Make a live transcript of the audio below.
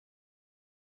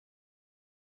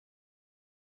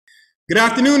Good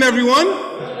afternoon, everyone.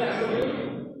 Good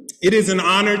afternoon. It is an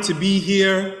honor to be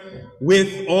here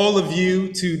with all of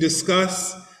you to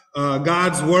discuss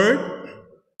God's Word.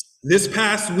 This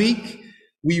past week,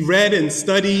 we read and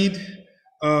studied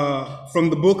from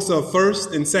the books of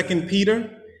 1st and 2nd Peter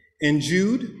and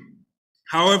Jude.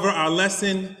 However, our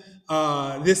lesson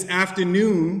this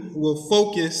afternoon will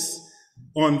focus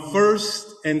on 1st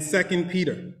and 2nd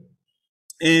Peter.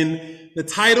 And the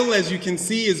title, as you can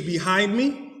see, is behind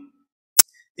me.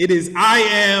 It is, I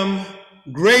am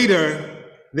greater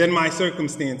than my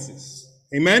circumstances.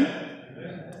 Amen?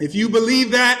 Amen. If you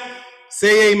believe that,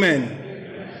 say amen.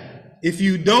 Amen. If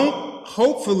you don't,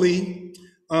 hopefully,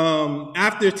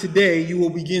 after today, you will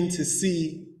begin to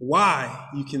see why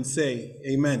you can say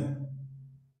amen.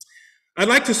 I'd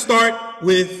like to start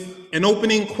with an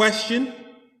opening question.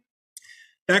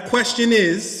 That question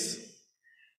is,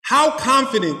 how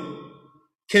confident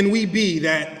can we be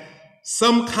that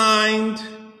some kind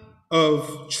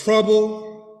of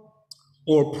trouble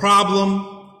or problem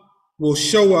will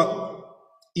show up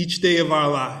each day of our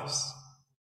lives?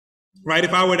 Right?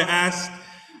 If I were to ask,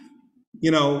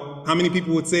 how many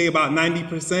people would say about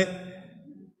 90%,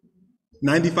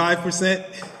 95%,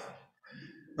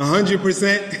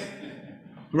 100%,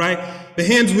 right? The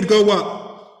hands would go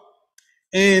up.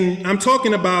 And I'm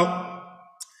talking about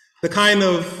the kind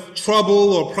of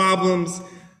trouble or problems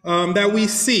that we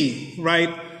see,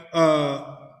 right?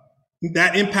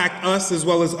 That impact us as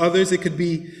well as others. It could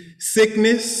be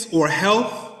sickness or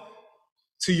health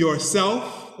to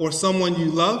yourself or someone you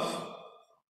love,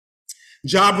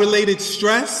 job-related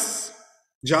stress,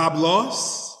 job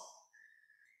loss,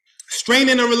 strain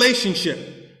in a relationship.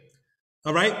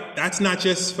 All right, that's not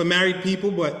just for married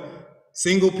people, but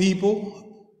single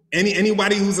people.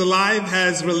 Anybody who's alive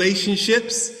has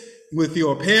relationships with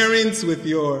your parents, with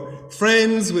your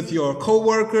friends, with your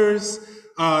co-workers,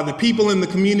 the people in the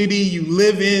community you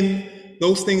live in.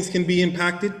 Those things can be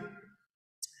impacted.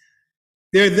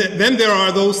 Then there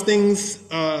are those things,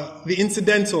 the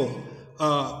incidental,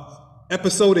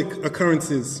 episodic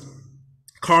occurrences,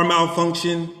 car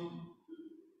malfunction,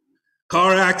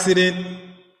 car accident,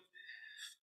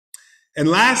 and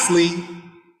lastly,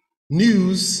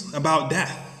 news about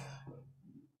death,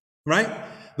 right?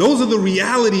 Those are the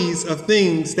realities of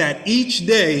things that each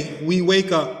day we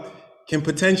wake up can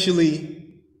potentially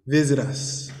visit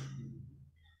us.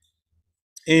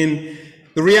 And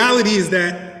the reality is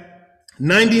that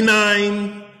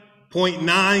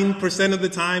 99.9% of the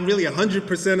time, really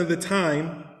 100% of the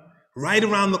time, right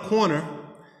around the corner,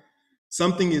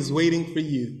 something is waiting for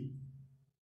you.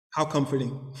 How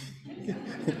comforting.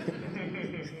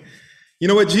 You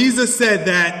know what? Jesus said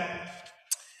that,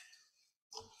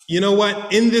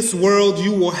 in this world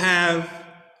you will have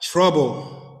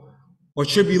trouble or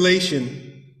tribulation.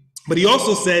 But he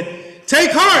also said,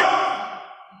 take heart.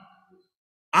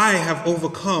 I have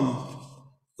overcome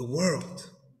the world.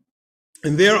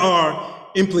 And there are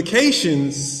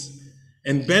implications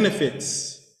and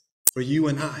benefits for you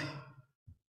and I.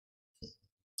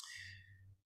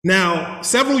 Now,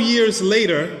 several years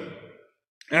later,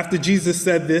 after Jesus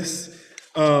said this,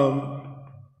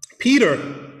 Peter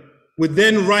would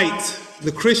then write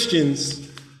the Christians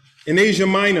in Asia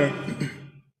Minor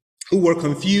who were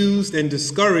confused and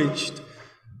discouraged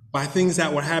by things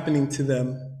that were happening to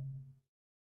them.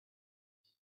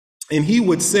 And he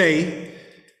would say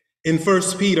in 1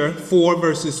 Peter 4,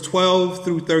 verses 12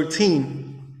 through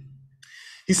 13,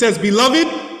 he says, Beloved,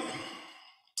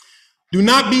 do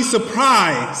not be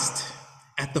surprised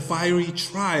at the fiery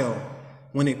trial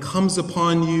when it comes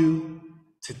upon you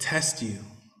to test you,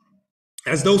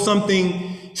 as though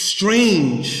something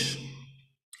strange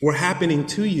were happening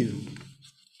to you.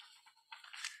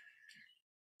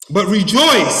 But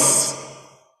rejoice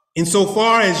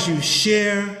insofar as you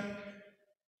share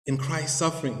in Christ's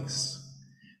sufferings,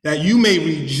 that you may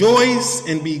rejoice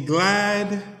and be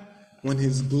glad when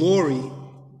his glory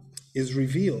is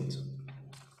revealed.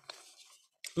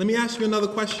 Let me ask you another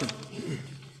question.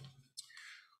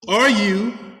 Are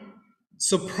you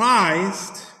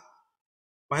surprised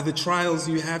by the trials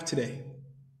you have today?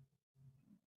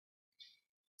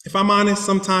 If I'm honest,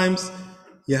 sometimes,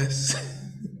 yes.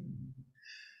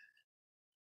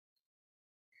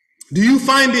 Do you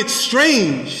find it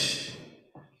strange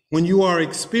when you are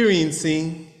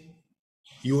experiencing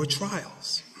your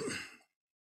trials?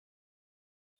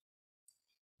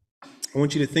 I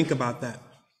want you to think about that.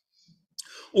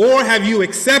 Or have you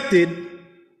accepted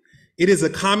it is a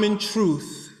common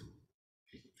truth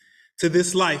to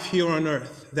this life here on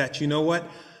earth that,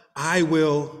 I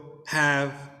will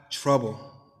have trouble.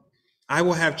 I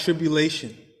will have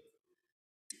tribulation.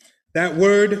 That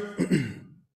word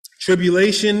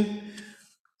Tribulation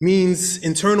means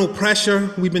internal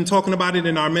pressure. We've been talking about it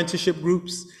in our mentorship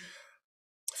groups.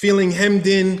 Feeling hemmed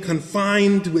in,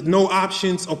 confined with no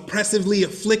options, oppressively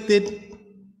afflicted.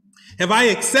 Have I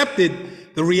accepted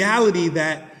the reality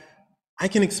that I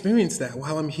can experience that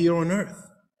while I'm here on earth?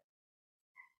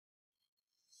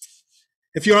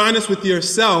 If you're honest with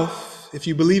yourself, if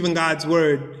you believe in God's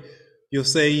word, you'll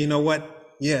say, you know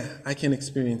what? Yeah, I can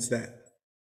experience that.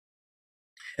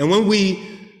 And when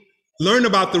we learn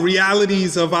about the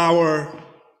realities of our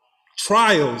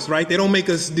trials, right? They don't make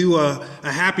us do a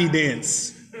happy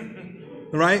dance,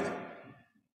 right?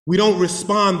 We don't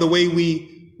respond the way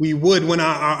we would when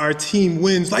our team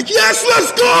wins, like, yes,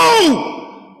 let's go!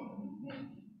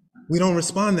 We don't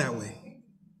respond that way.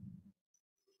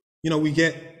 We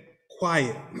get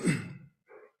quiet.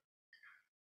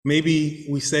 Maybe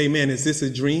we say, man, is this a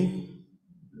dream?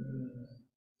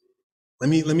 Let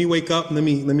me wake up, let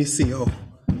me see. Oh,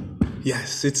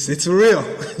 yes, it's real.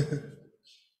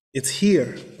 It's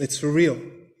here. It's for real.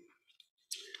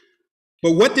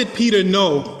 But what did Peter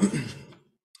know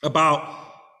about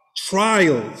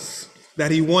trials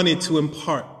that he wanted to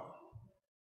impart?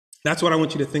 That's what I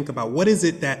want you to think about. What is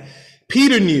it that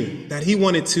Peter knew that he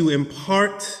wanted to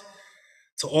impart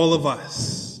to all of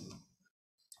us?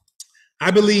 I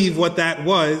believe what that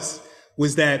was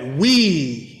that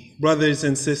we, brothers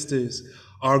and sisters,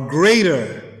 are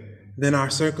greater than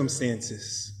our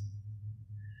circumstances.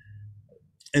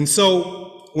 And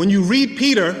so when you read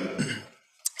Peter,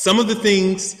 some of the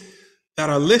things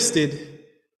that are listed,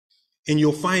 and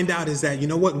you'll find out, is that, you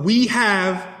know what? We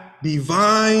have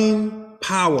divine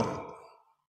power.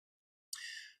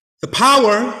 The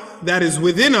power that is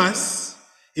within us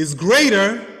is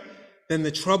greater than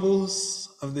the troubles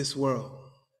of this world.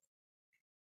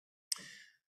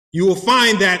 You will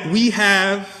find that we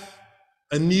have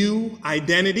a new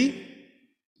identity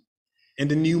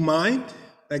and a new mind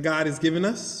that God has given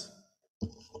us.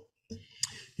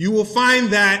 You will find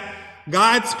that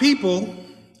God's people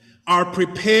are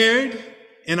prepared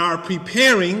and are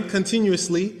preparing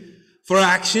continuously for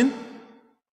action.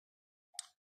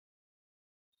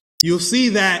 You'll see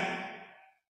that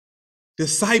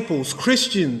disciples,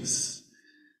 Christians,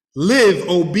 live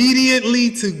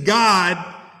obediently to God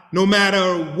no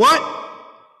matter what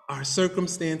our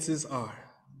circumstances are.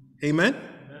 Amen?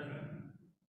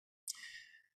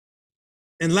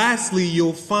 And lastly,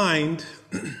 you'll find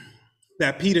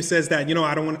that Peter says that,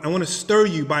 I want to stir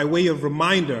you by way of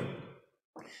reminder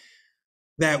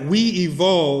that we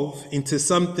evolve into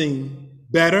something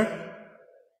better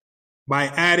by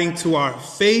adding to our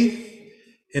faith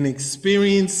and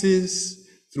experiences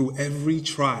through every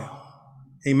trial.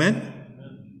 Amen?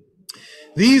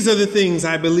 These are the things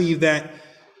I believe that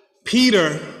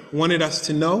Peter wanted us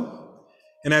to know.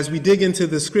 And as we dig into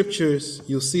the scriptures,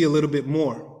 you'll see a little bit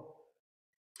more.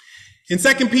 In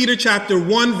 2 Peter chapter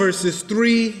 1, verses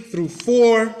 3 through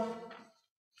 4,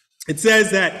 it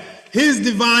says that his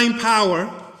divine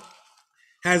power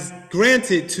has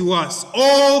granted to us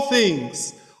all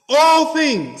things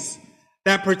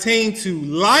that pertain to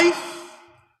life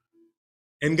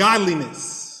and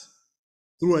godliness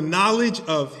through a knowledge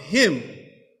of him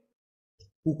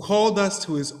who called us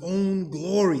to his own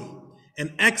glory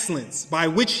and excellence, by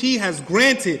which he has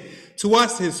granted to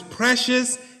us his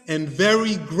precious and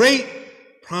very great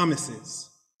promises,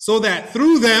 so that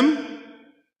through them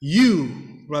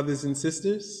you, brothers and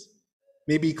sisters,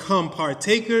 may become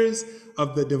partakers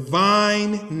of the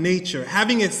divine nature,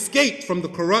 having escaped from the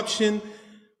corruption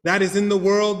that is in the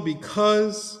world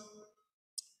because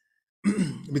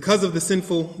of the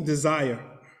sinful desire.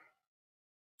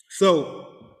 So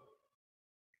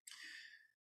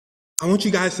I want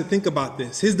you guys to think about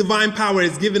this. His divine power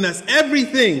has given us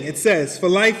everything, it says, for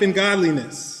life and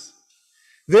godliness.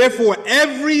 Therefore,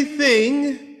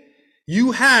 everything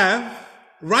you have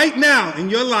right now in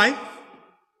your life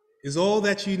is all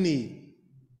that you need.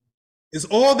 Is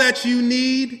all that you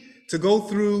need to go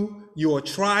through your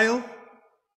trial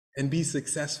and be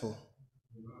successful.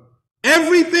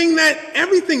 Everything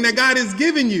that God has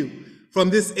given you from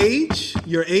this age,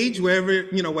 your age,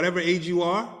 whatever age you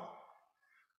are,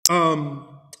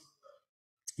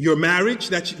 your marriage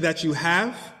that you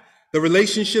have, the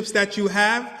relationships that you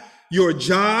have, your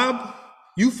job,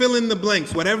 you fill in the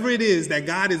blanks, whatever it is that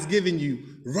God has given you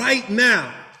right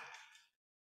now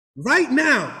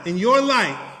in your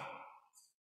life,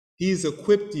 he's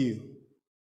equipped you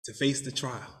to face the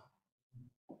trial.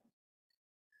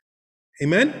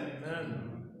 Amen?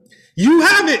 Amen. You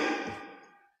have it,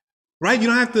 right? You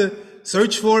don't have to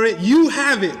search for it. You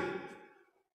have it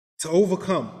to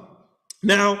overcome.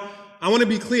 Now, I want to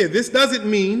be clear. This doesn't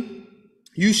mean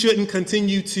you shouldn't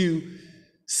continue to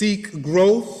seek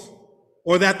growth,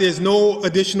 or that there's no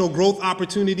additional growth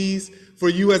opportunities for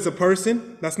you as a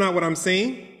person. That's not what I'm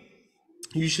saying.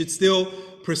 You should still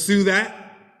pursue that.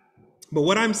 But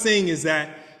what I'm saying is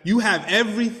that you have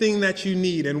everything that you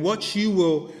need, and what you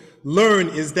will learn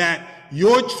is that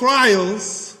your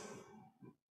trials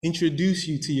introduce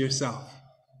you to yourself.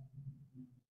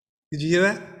 Did you hear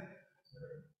that?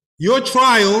 Your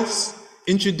trials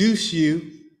introduce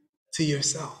you to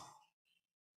yourself.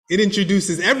 It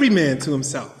introduces every man to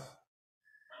himself.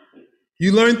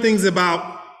 You learn things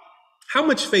about how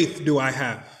much faith do I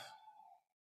have?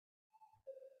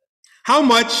 How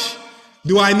much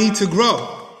do I need to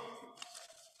grow?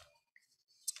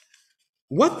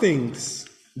 What things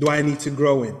do I need to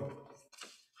grow in?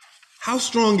 How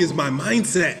strong is my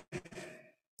mindset?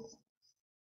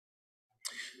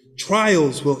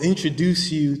 Trials will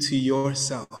introduce you to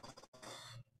yourself.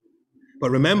 But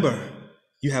remember,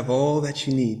 you have all that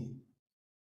you need.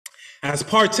 As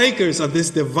partakers of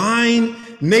this divine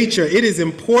nature, it is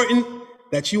important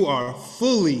that you are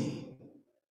fully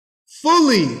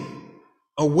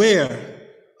aware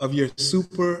of your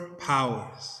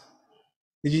superpowers.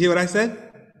 Did you hear what I said?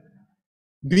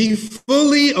 Be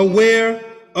fully aware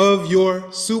of your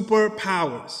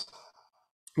superpowers.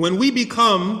 When we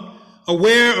become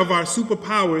aware of our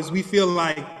superpowers, we feel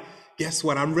like, guess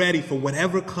what? I'm ready for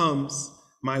whatever comes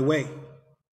my way.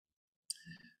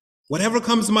 Whatever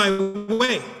comes my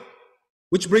way.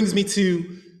 Which brings me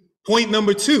to point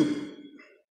number 2.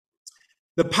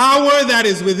 The power that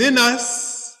is within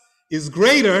us is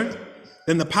greater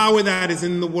than the power that is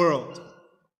in the world.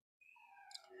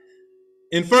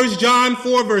 In 1 John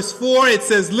 4, verse 4, it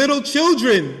says, "Little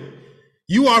children,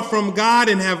 you are from God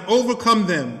and have overcome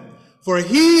them. For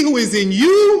he who is in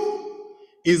you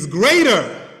is greater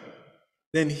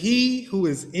than he who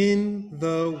is in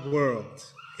the world."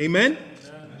 Amen?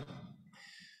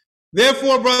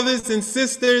 Therefore, brothers and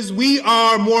sisters, we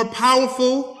are more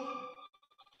powerful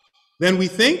than we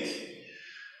think.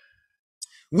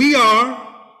 We are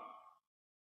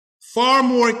far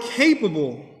more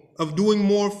capable of doing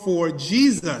more for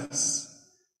Jesus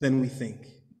than we think.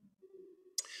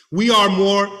 We are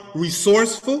more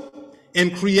resourceful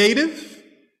and creative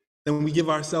than we give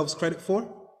ourselves credit for.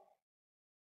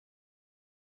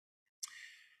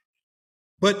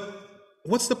 But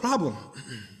what's the problem?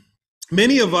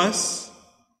 Many of us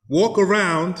walk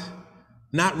around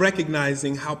not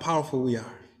recognizing how powerful we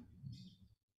are.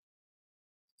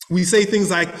 We say things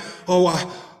like, "Oh,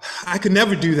 I could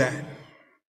never do that.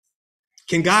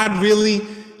 Can God really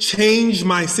change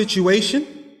my situation?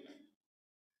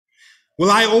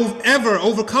 Will I ever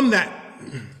overcome that?"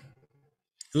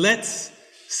 Let's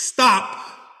stop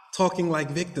talking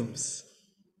like victims,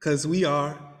 because we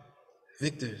are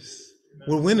victors.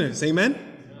 We're winners. Amen?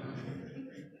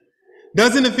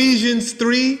 Doesn't Ephesians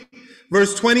 3,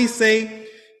 verse 20 say,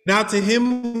 "Now to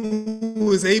him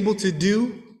who is able to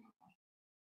do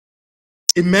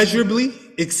immeasurably,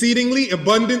 exceedingly,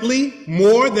 abundantly,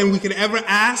 more than we could ever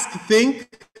ask, think,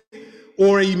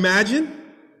 or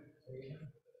imagine"?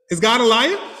 Is God a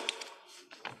liar?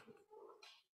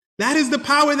 That is the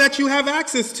power that you have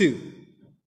access to.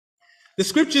 The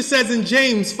scripture says in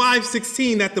James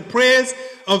 5:16 that the prayers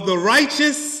of the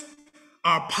righteous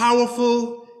are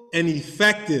powerful and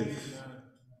effective.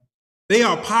 They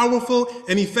are powerful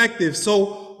and effective.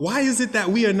 So why is it that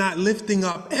we are not lifting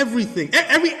up everything?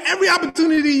 Every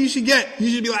opportunity you should get, you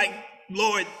should be like,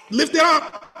 "Lord, lift it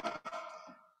up.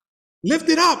 Lift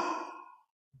it up."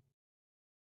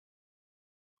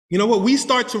 You know what? We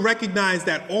start to recognize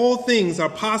that all things are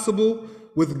possible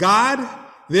with God.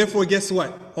 Therefore, guess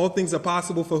what? All things are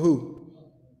possible for who?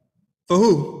 For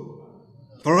who?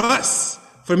 For us.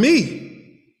 For me.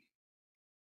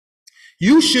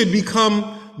 You should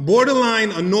become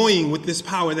borderline annoying with this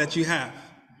power that you have.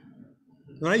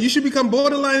 Right? You should become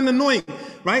borderline annoying,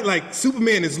 right? Like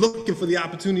Superman is looking for the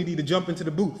opportunity to jump into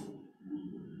the booth.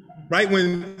 Right?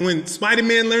 When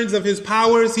Spider-Man learns of his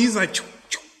powers, he's like, "Choo,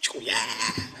 choo, choo, yeah."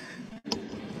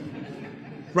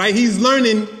 Right? He's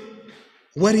learning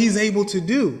what he's able to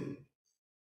do.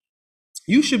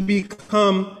 You should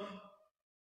become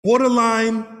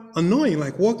borderline annoying,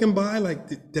 like walking by, like,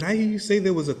 did I hear you say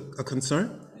there was a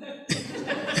concern?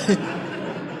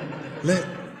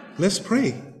 Let's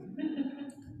pray.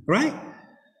 Right?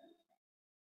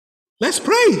 Let's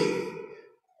pray.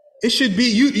 It should be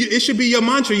it should be your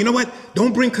mantra. You know what?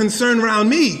 Don't bring concern around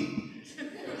me.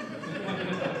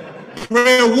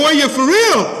 Prayer warrior for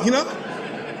real, you know?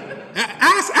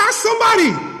 Ask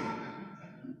somebody.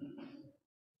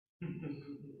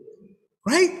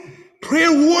 Right?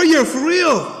 Prayer warrior for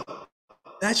real.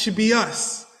 That should be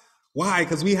us. Why?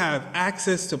 Because we have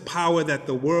access to power that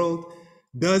the world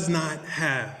does not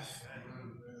have.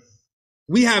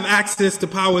 We have access to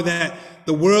power that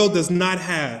the world does not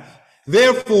have.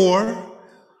 Therefore,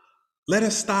 let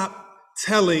us stop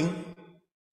telling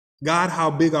God how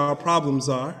big our problems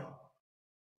are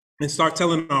and start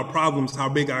telling our problems how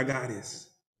big our God is.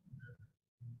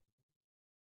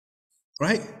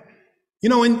 Right? And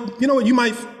you know what? You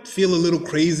might feel a little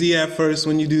crazy at first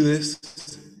when you do this,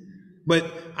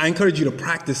 but I encourage you to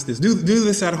practice this. Do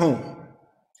this at home.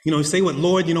 Say what,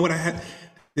 Lord, you know what, I had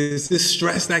this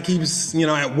stress that keeps,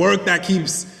 at work that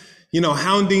keeps,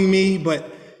 hounding me,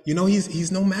 but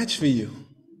he's no match for you.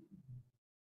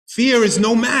 Fear is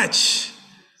no match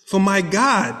for my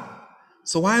God.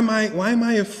 So why am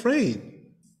I afraid?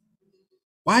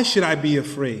 Why should I be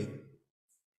afraid?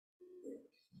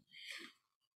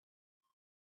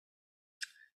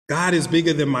 God is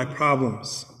bigger than my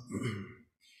problems.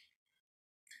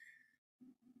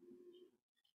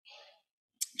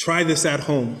 Try this at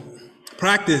home.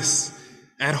 Practice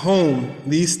at home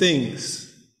these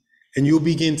things, and you'll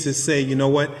begin to say, you know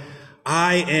what?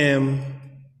 I am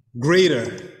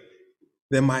greater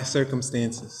than my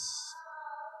circumstances.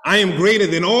 I am greater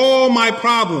than all my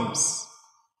problems.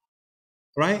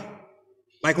 Right?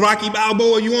 Like Rocky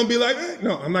Balboa, you won't be like, hey.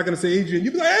 No, I'm not going to say Adrian.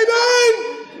 You'll be like, Amen!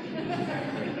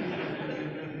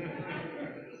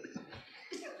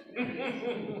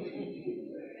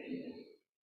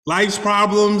 Life's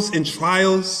problems and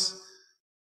trials.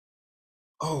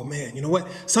 Oh man, you know what?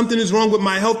 Something is wrong with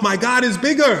my health. My God is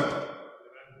bigger.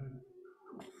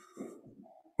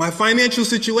 My financial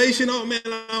situation, oh man,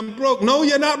 I'm broke. No,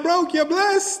 you're not broke, you're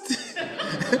blessed.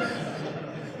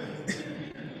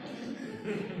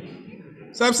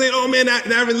 So I'm saying, oh man,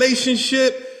 that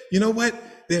relationship, you know what?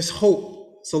 There's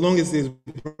hope. So long as there's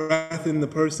breath in the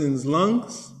person's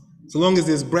lungs, so long as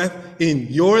there's breath in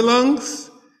your lungs,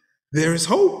 there is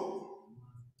hope.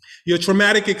 Your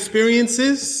traumatic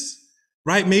experiences,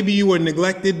 right? Maybe you were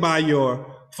neglected by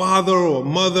your father or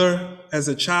mother as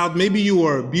a child. Maybe you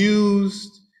were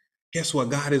abused. Guess what?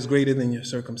 God is greater than your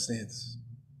circumstance.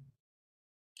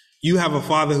 You have a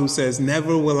father who says,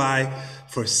 never will I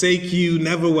forsake you.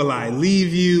 Never will I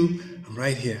leave you. I'm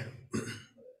right here.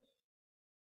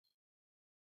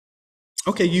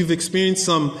 Okay, you've experienced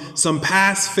some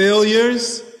past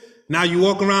failures. Now you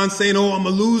walk around saying, oh, I'm a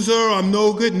loser. I'm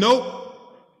no good. Nope.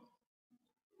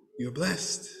 You're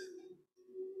blessed.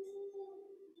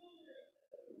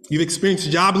 You've experienced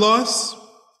job loss.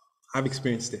 I've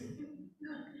experienced it.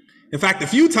 In fact, a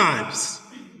few times.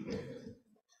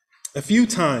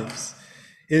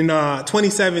 In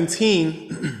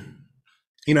 2017,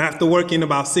 after working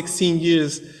about 16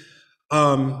 years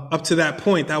up to that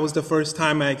point, that was the first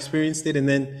time I experienced it, and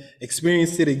then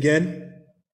experienced it again.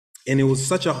 And it was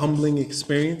such a humbling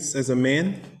experience as a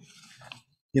man.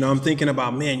 I'm thinking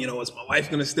about, man, is my wife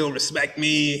going to still respect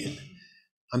me?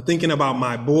 I'm thinking about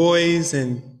my boys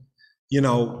and,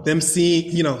 them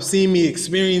seeing me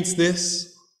experience this.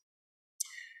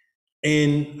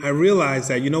 And I realized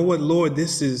that, Lord,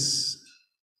 this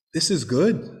is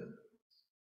good.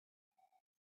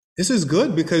 This is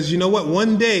good because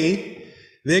one day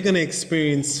they're going to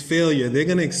experience failure. They're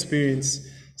going to experience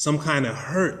some kind of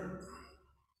hurt.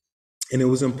 And it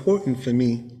was important for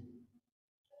me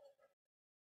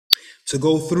to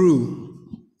go through,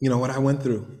 what I went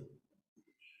through,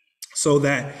 so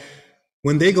that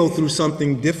when they go through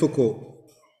something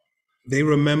difficult, they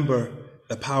remember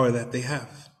the power that they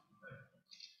have.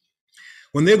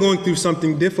 When they're going through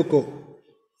something difficult,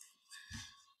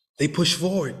 they push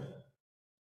forward.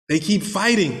 They keep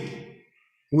fighting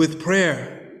with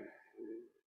prayer.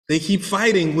 They keep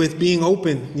fighting with being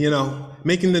open,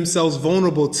 making themselves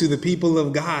vulnerable to the people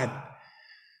of God,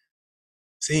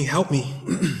 saying, help me.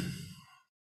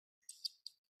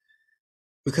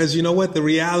 Because the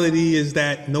reality is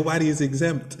that nobody is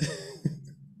exempt.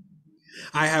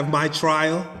 I have my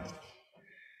trial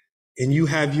and you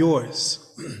have yours.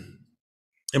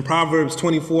 In Proverbs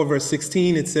 24, verse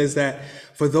 16, it says that,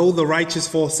 for though the righteous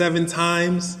fall 7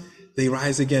 times, they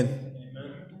rise again.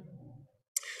 Amen.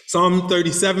 Psalm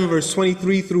 37, verse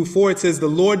 23 through 4, it says, the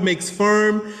Lord makes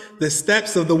firm the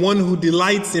steps of the one who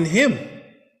delights in him.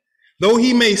 Though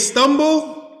he may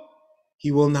stumble,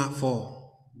 he will not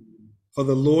fall, for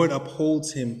the Lord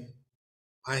upholds him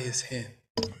by his hand.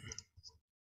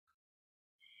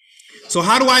 So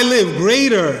how do I live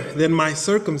greater than my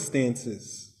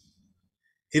circumstances?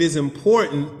 It is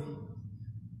important,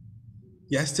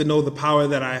 yes, to know the power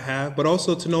that I have, but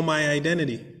also to know my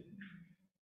identity.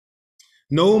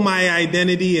 Know my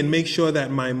identity and make sure that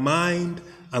my mind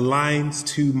aligns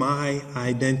to my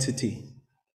identity.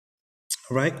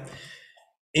 right?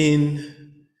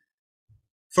 In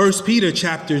 1 Peter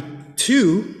chapter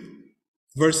 2,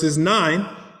 verses 9,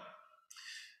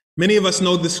 many of us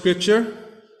know the scripture.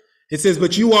 It says,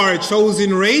 "But you are a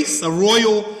chosen race, a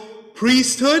royal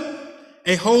priesthood,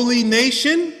 a holy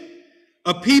nation,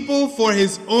 a people for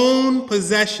his own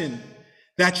possession,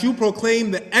 that you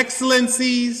proclaim the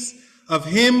excellencies of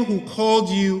him who called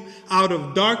you out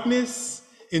of darkness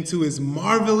into his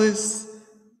marvelous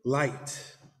light."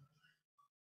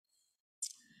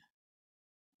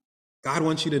 God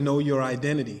wants you to know your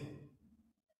identity.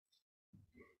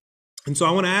 And so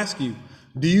I want to ask you,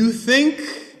 do you think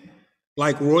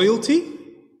like royalty,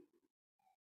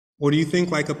 or do you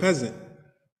think like a peasant?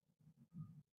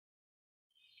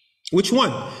 Which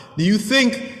one? Do you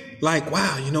think like,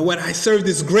 wow, you know what? I serve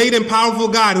this great and powerful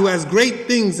God who has great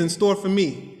things in store for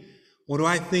me. Or do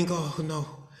I think, oh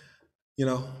no, you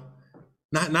know,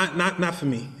 not for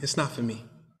me. It's not for me.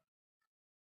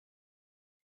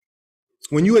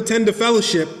 When you attend a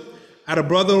fellowship at a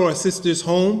brother or a sister's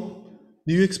home,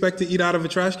 do you expect to eat out of a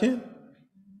trash can?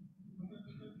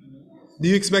 Do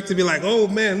you expect to be like, oh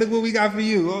man, look what we got for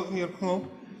you? Oh, you know,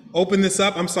 open this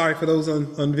up. I'm sorry for those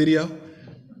on video. Let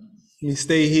me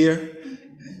stay here,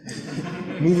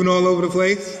 moving all over the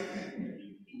place.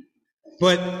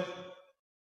 But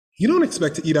you don't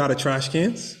expect to eat out of trash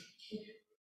cans.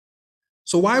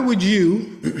 So why would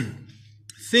you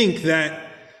think that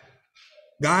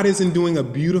God isn't doing a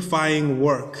beautifying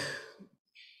work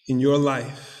in your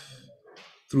life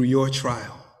through your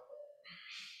trial?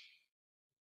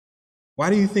 Why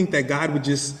do you think that God would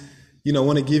just,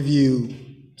 want to give you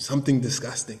something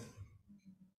disgusting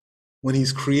when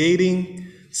he's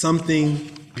creating something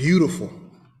beautiful?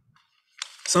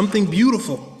 Something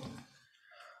beautiful.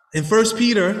 In 1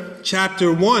 Peter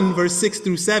chapter 1, verse 6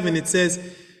 through 7, it says,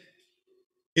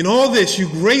 "In all this you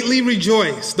greatly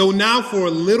rejoice, though now for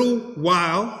a little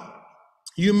while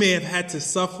you may have had to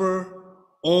suffer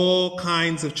all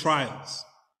kinds of trials.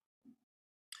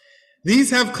 These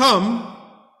have come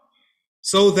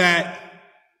so that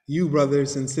you,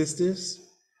 brothers and sisters,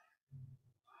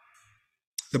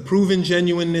 the proven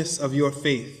genuineness of your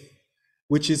faith,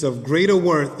 which is of greater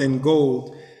worth than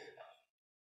gold,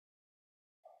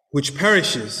 which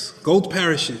perishes, gold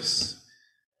perishes,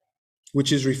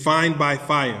 which is refined by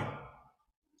fire,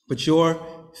 but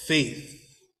your faith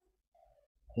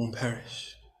won't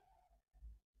perish.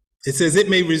 It says it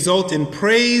may result in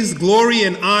praise, glory,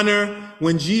 and honor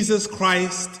when Jesus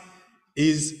Christ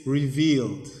is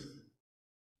revealed."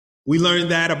 We learn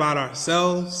that about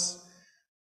ourselves,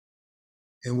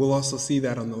 and we'll also see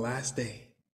that on the last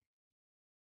day.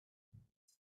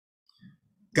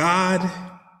 God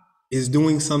is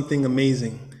doing something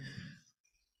amazing.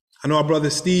 I know our brother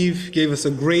Steve gave us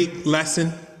a great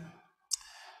lesson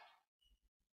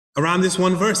around this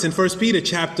one verse in 1 Peter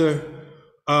chapter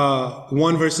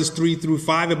 1, verses 3 through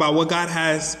 5, about what God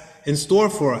has in store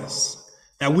for us,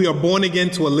 that we are born again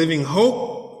to a living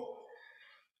hope.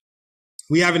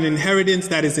 We have an inheritance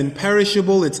that is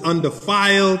imperishable, it's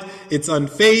undefiled, it's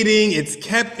unfading, it's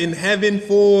kept in heaven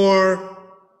for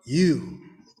you.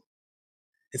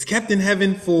 It's kept in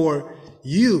heaven for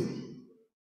you,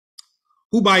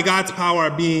 who by God's power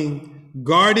are being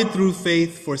guarded through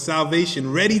faith for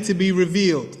salvation, ready to be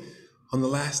revealed on the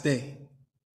last day.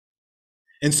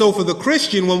 And so for the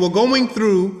Christian, when we're going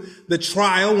through the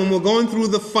trial, when we're going through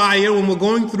the fire, when we're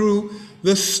going through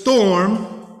the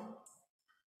storm,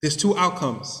 there's two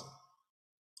outcomes.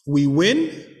 We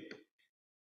win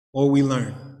or we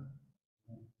learn.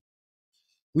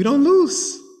 We don't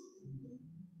lose.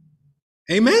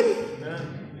 Amen?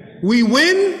 Amen. We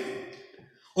win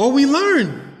or we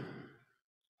learn.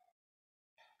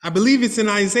 I believe it's in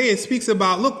Isaiah. It speaks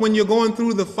about, look, when you're going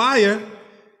through the fire,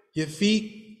 your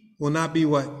feet will not be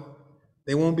what?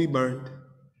 They won't be burned.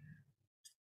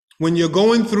 When you're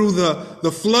going through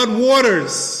the flood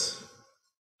waters,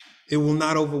 it will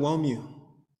not overwhelm you.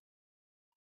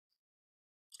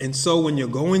 And so when you're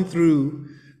going through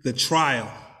the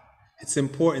trial, it's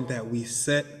important that we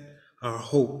set our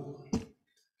hope,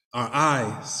 our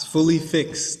eyes fully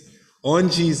fixed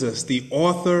on Jesus, the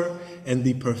author and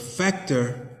the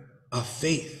perfecter of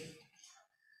faith,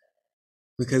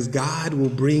 because God will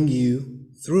bring you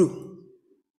through.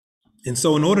 And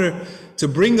so in order to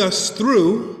bring us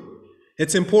through,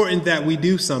 it's important that we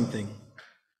do something.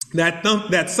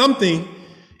 That something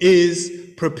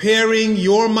is preparing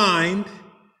your mind,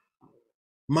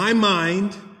 my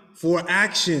mind, for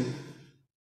action.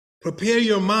 Prepare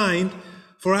your mind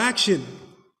for action.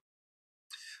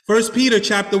 1 Peter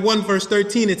chapter 1, verse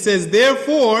 13, it says,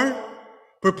 "Therefore,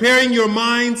 preparing your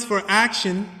minds for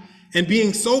action and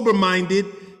being sober-minded,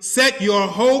 set your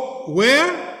hope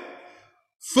where?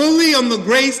 Fully on the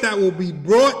grace that will be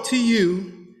brought to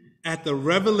you at the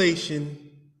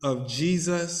revelation of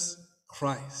Jesus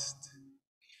Christ.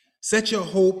 Set your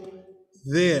hope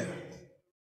there.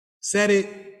 Set it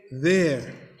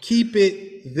there. Keep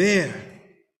it there.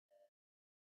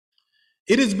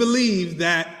 It is believed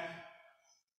that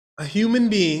a human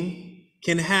being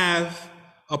can have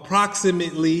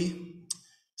approximately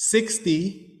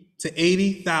 60 to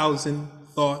 80,000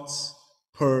 thoughts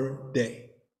per day.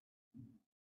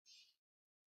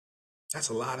 That's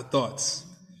a lot of thoughts.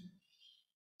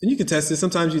 And you can test it.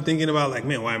 Sometimes you're thinking about like,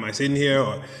 man, why am I sitting here?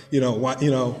 Or, what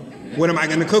am I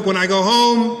going to cook when I go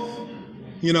home?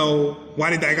 Why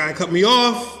did that guy cut me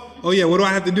off? Oh yeah, what do I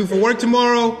have to do for work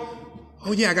tomorrow?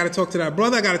 Oh yeah, I got to talk to that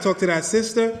brother. I got to talk to that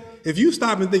sister. If you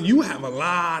stop and think, you have a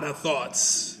lot of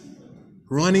thoughts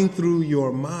running through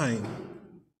your mind.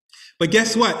 But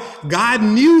guess what? God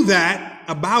knew that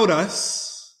about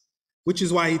us, which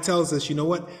is why he tells us,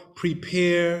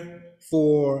 prepare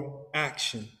for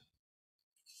action.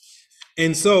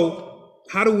 And so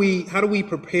how do we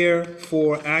prepare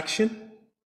for action?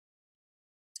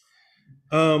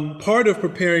 Part of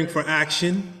preparing for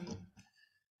action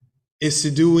is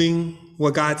to doing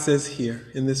what God says here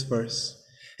in this verse.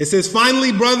 It says,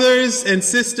 finally, brothers and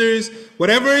sisters,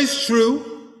 whatever is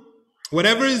true,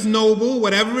 whatever is noble,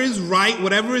 whatever is right,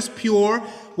 whatever is pure,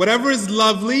 whatever is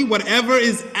lovely, whatever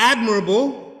is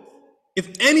admirable, if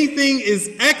anything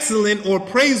is excellent or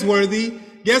praiseworthy,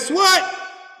 guess what?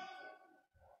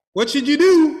 What should you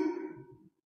do?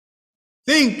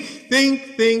 Think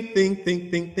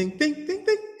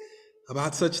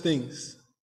about such things.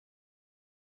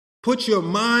 Put your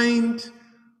mind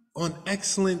on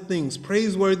excellent things,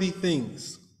 praiseworthy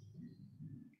things.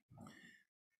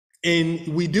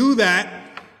 And we do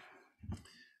that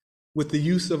with the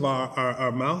use of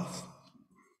our mouth.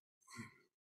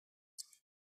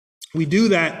 We do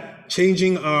that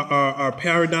changing our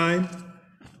paradigm,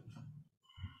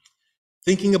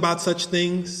 thinking about such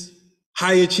things.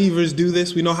 High achievers do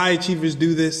this. We know high achievers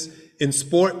do this in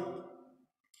sport,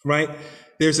 right?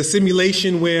 There's a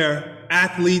simulation where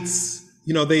athletes,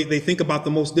 they think about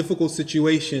the most difficult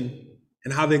situation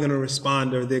and how they're going to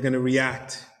respond or they're going to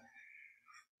react.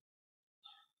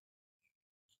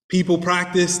 People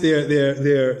practice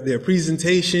their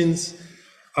presentations.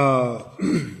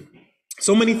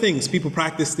 So many things. People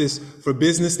practice this for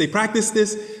business. They practice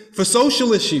this for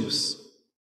social issues.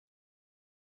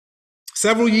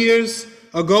 Several years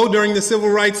ago, during the civil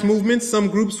rights movement, some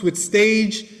groups would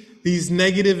stage these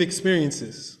negative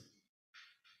experiences,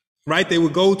 right? They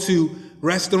would go to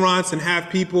restaurants and have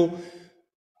people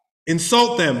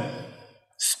insult them,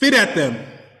 spit at them,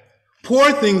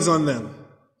 pour things on them.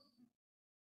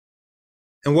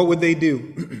 And what would they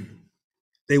do?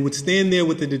 They would stand there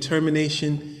with the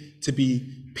determination to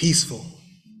be peaceful.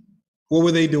 What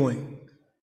were they doing?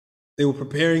 They were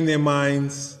preparing their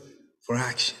minds for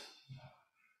action.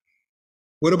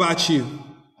 What about you?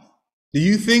 Do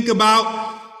you think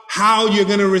about how you're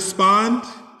going to respond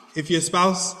if your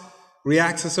spouse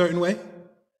reacts a certain way?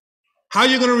 How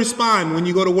you're going to respond when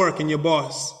you go to work and your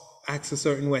boss acts a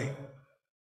certain way?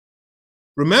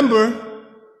 Remember,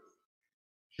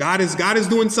 God is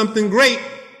doing something great,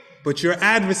 but your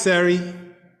adversary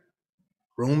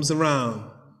roams around,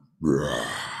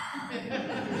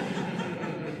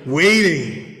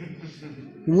 waiting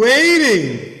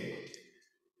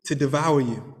to devour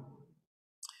you.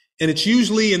 And it's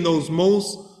usually in those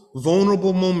most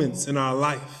vulnerable moments in our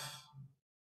life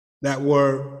that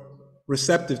we're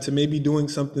receptive to maybe doing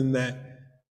something that,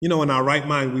 in our right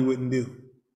mind, we wouldn't do.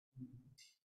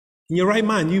 In your right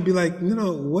mind, you'd be like,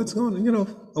 what's going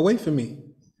on, away from me.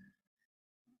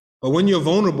 But when you're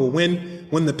vulnerable,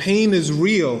 when the pain is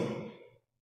real,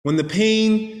 when the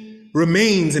pain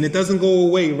remains and it doesn't go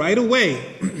away right away,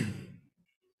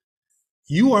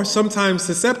 you are sometimes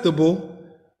susceptible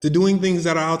to doing things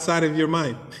that are outside of your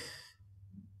mind.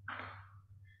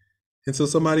 And so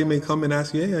somebody may come and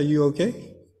ask you, hey, are you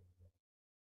okay?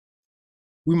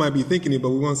 We might be thinking it, but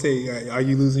we won't say, are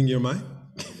you losing your mind?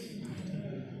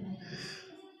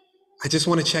 I just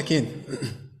want to check in.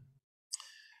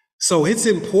 So it's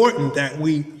important that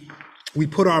we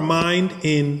put our mind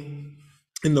in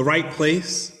the right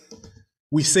place.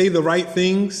 We say the right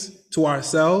things to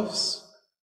ourselves.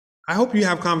 I hope you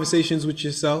have conversations with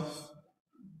yourself.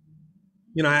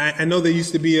 I know there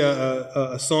used to be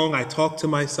a song, I talk to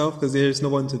myself, because there's no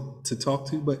one to talk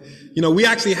to. But, we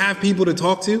actually have people to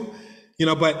talk to,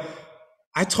 but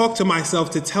I talk to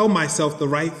myself to tell myself the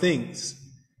right things,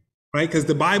 right? Because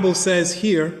the Bible says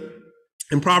here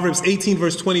in Proverbs 18,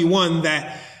 verse 21,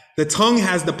 that the tongue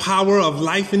has the power of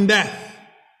life and death,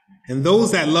 and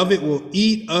those that love it will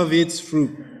eat of its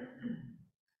fruit.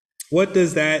 What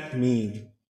does that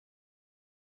mean?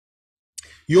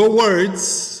 Your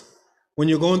words, when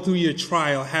you're going through your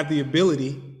trial, have the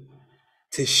ability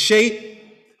to shape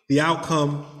the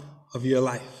outcome of your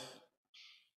life.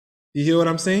 You hear what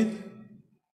I'm saying?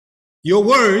 Your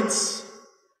words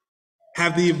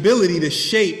have the ability to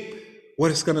shape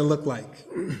what it's going to look like.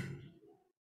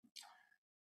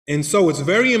 And so it's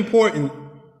very important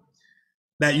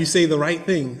that you say the right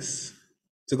things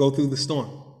to go through the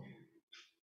storm.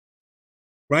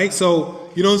 Right?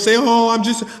 So you don't say, oh,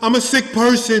 I'm a sick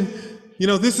person.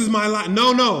 This is my life.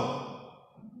 No.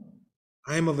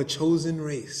 I am of a chosen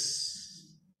race.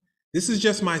 This is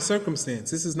just my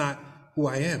circumstance. This is not who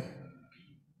I am.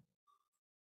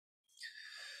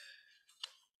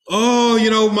 Oh,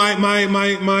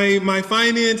 my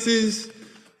finances,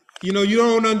 you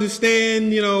don't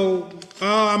understand, oh,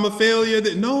 I'm a failure.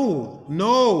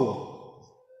 No.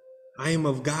 I am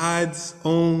of God's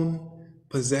own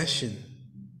possession.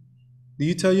 Do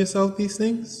you tell yourself these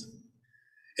things?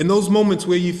 In those moments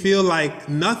where you feel like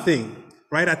nothing,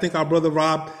 right? I think our brother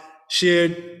Rob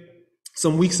shared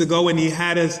some weeks ago and he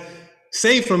had us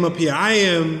say from up here, I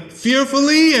am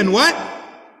fearfully and what?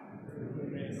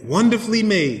 Wonderfully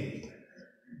made.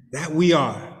 That we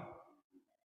are.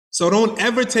 So don't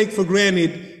ever take for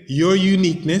granted your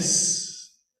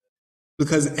uniqueness,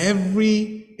 because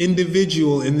every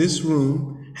individual in this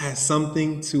room has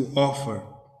something to offer.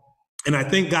 And I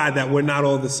thank God that we're not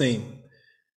all the same.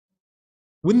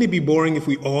 Wouldn't it be boring if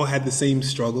we all had the same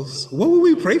struggles? What would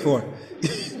we pray for?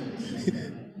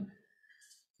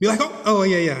 Be like, oh,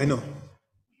 yeah, I know.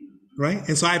 Right?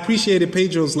 And so I appreciated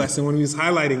Pedro's lesson when he was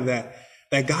highlighting that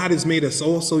God has made us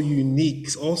all so unique,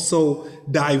 also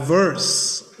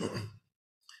diverse,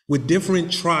 with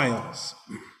different trials.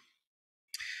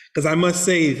 Because I must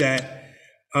say that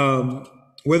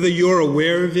whether you're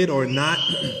aware of it or not,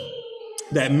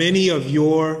 that many of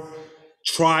your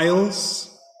trials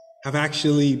have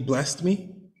actually blessed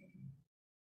me.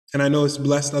 And I know it's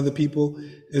blessed other people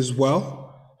as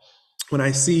well. When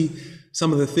I see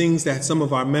some of the things that some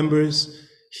of our members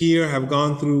here have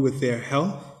gone through with their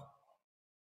health,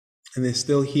 and they're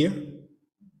still here.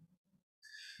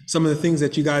 Some of the things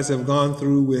that you guys have gone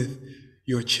through with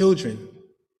your children,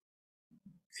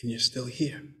 and you're still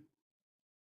here.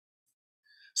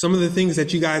 Some of the things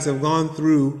that you guys have gone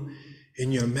through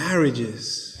in your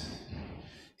marriages,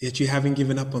 yet you haven't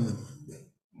given up on them.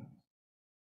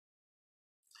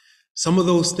 Some of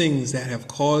those things that have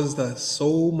caused us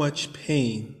so much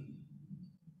pain,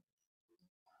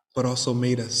 but also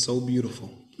made us so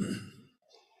beautiful.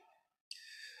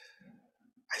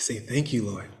 I say, thank you,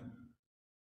 Lord.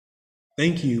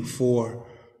 Thank you for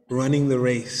running the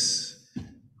race,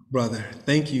 brother.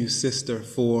 Thank you, sister,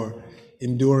 for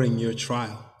enduring your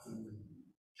trial,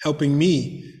 helping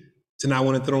me to not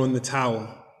want to throw in the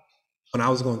towel when I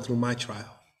was going through my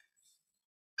trial,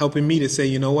 helping me to say,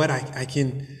 you know what, I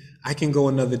can go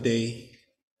another day.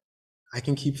 I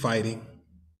can keep fighting.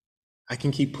 I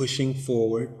can keep pushing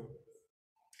forward.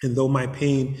 And though my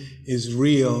pain is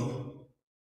real,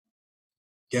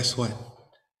 guess what?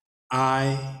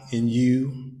 I and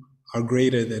you are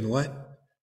greater than what?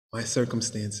 My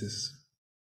circumstances.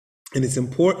 And it's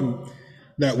important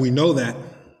that we know that,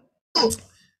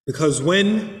 because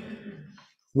when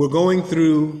we're going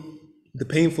through the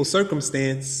painful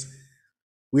circumstance,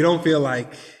 we don't feel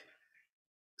like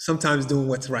sometimes doing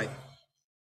what's right.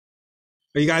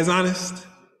 Are you guys honest?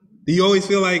 Do you always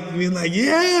feel like being like,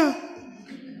 yeah?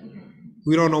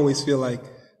 We don't always feel like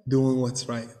doing what's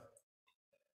right.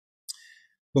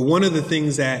 But one of the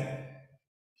things that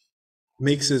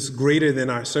makes us greater than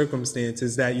our circumstance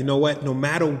is that, you know what, no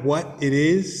matter what it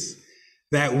is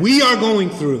that we are going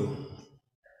through,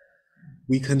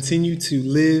 we continue to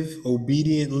live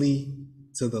obediently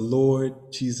to the Lord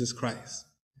Jesus Christ.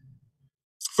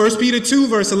 1 Peter 2,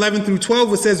 verse 11 through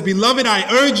 12, it says, Beloved, I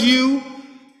urge you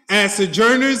as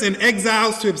sojourners and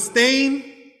exiles to abstain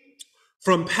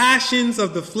from passions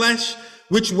of the flesh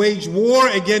which wage war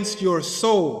against your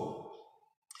soul.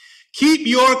 Keep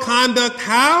your conduct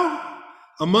how?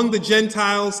 Among the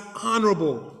Gentiles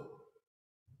honorable,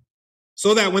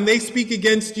 so that when they speak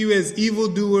against you as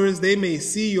evildoers, they may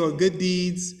see your good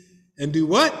deeds and do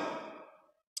what?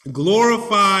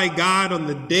 Glorify God on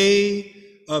the day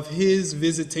of his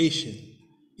visitation.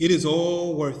 It is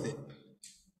all worth it.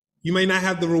 You may not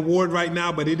have the reward right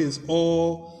now, but it is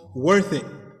all worth it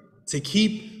to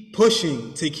keep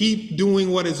pushing, to keep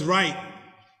doing what is right,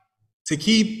 to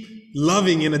keep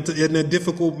loving in a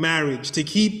difficult marriage, to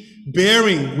keep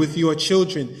bearing with your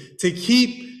children, to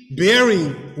keep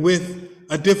bearing with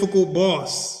a difficult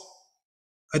boss,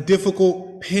 a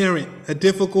difficult parent, a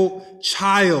difficult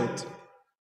child.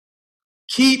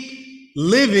 Keep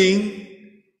living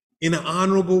in an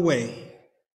honorable way.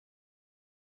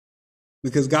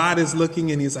 Because God is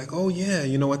looking and he's like, oh yeah,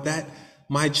 you know what,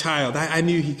 my child, I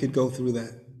knew he could go through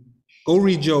that. Go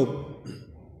read Job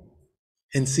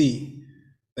and see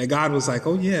that God was like,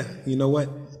 oh yeah, you know what,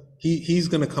 he's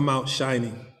going to come out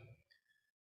shining.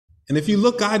 And if you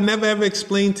look, God never ever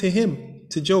explained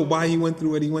to Job, why he went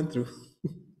through what he went through.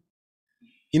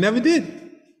 He never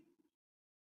did.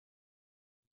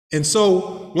 And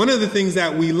so one of the things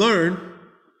that we learn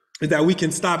is that we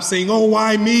can stop saying, oh,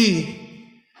 why me?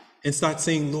 And start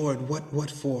saying, Lord,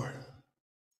 what for?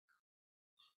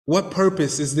 What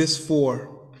purpose is this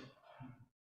for?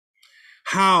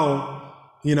 How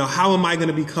am I going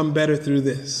to become better through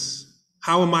this?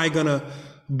 How am I going to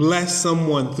bless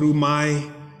someone through my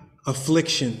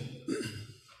affliction?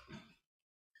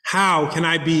 How can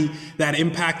I be that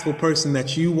impactful person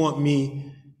that you want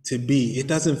me to be? It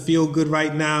doesn't feel good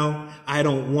right now. I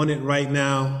don't want it right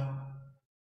now.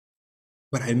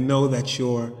 But I know that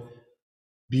you're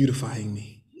beautifying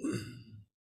me.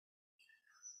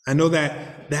 I know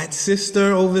that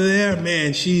sister over there,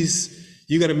 man,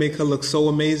 you got to make her look so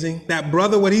amazing. That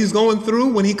brother, what he's going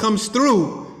through, when he comes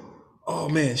through, oh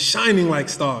man, shining like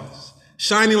stars,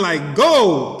 shining like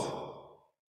gold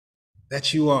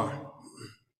that you are.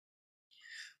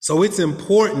 So it's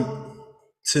important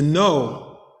to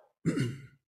know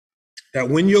that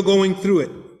when you're going through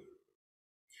it,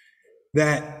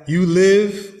 that you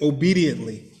live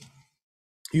obediently.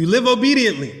 You live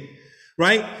obediently,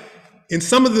 right? In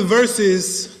some of the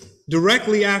verses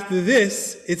directly after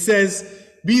this, it says,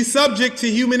 be subject to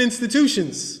human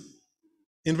institutions.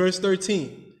 In verse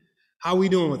 13. How are we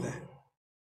doing with that?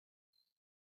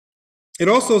 It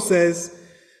also says,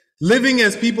 living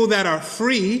as people that are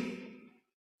free,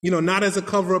 not as a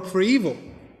cover-up for evil,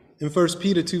 in 1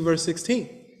 Peter 2, verse 16.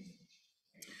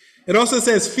 It also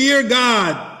says, fear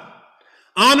God,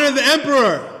 honor the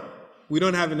emperor. We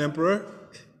don't have an emperor,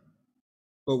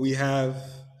 but we have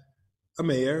a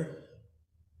mayor,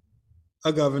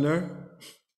 a governor,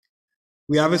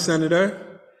 we have a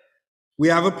senator, we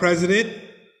have a president,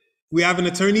 we have an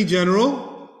attorney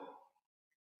general.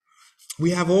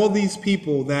 We have all these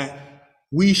people that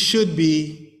we should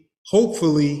be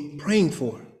hopefully praying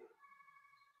for.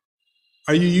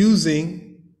 Are you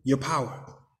using your power?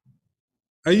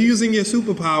 Are you using your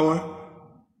superpower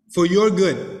for your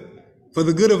good, for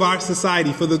the good of our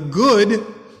society, for the good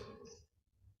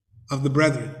of the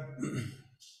brethren,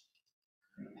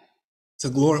 to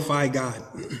glorify God?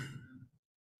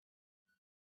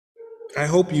 I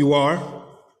hope you are,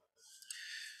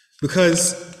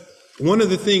 because one of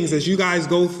the things as you guys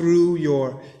go through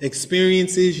your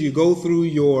experiences, you go through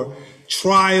your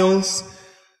trials,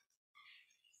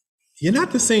 you're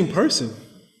not the same person.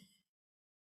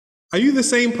 Are you the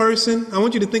same person? I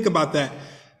want you to think about that.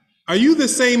 Are you the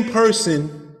same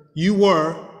person you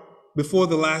were before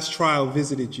the last trial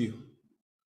visited you?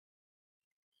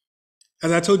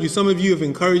 As I told you, some of you have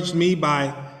encouraged me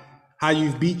by how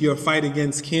you've beat your fight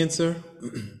against cancer,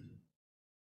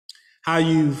 how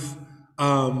you've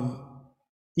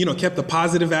kept a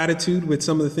positive attitude with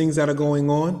some of the things that are going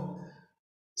on,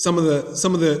 some of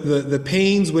the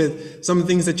pains with some of the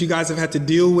things that you guys have had to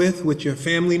deal with your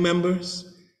family members.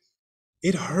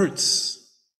 It hurts.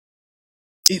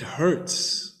 It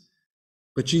hurts.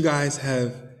 But you guys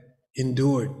have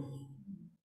endured.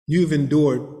 You've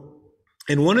endured.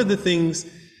 And one of the things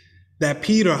that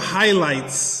Peter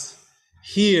highlights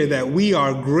here, that we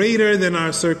are greater than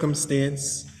our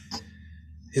circumstance,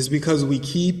 is because we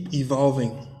keep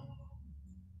evolving.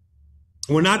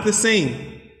 We're not the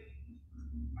same.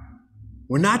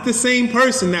 We're not the same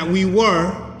person that we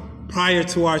were prior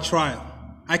to our trial.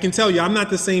 I can tell you, I'm not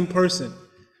the same person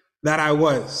that I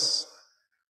was.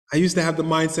 I used to have the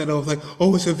mindset of like,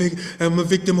 oh, I'm a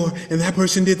victim, and that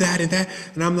person did that and that.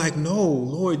 And I'm like, no,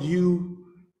 Lord, you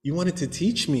wanted to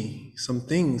teach me some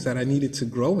things that I needed to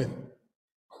grow in.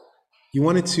 You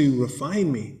wanted to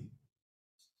refine me.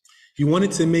 You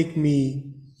wanted to make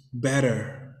me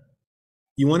better.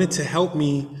 You wanted to help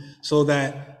me so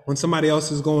that when somebody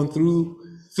else is going through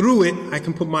it, I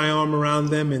can put my arm around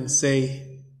them and say,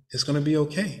 it's going to be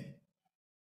okay.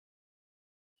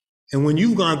 And when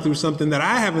you've gone through something that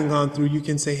I haven't gone through, you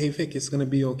can say, hey, Vic, it's going to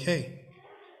be okay.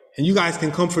 And you guys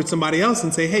can comfort somebody else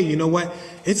and say, hey, you know what?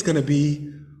 It's going to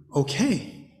be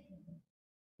okay.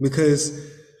 Because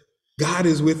God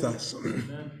is with us.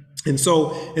 And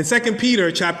so in 2 Peter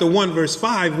chapter 1, verse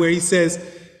 5, where he says,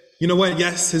 you know what?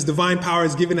 Yes, his divine power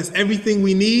has given us everything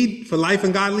we need for life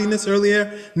and godliness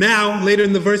earlier. Now, later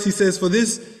in the verse, he says, for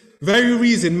this very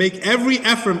reason, make every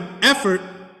effort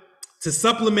to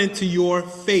supplement to your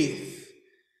faith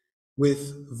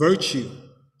with virtue.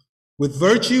 With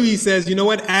virtue, he says, you know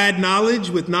what? Add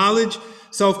knowledge. With knowledge,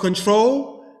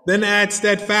 self-control. Then add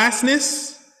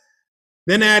steadfastness.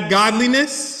 Then add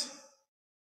godliness.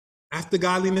 After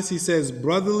godliness, he says,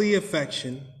 brotherly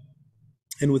affection.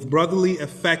 And with brotherly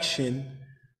affection,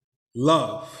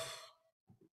 love.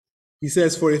 He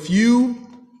says, for if you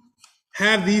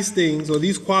have these things, or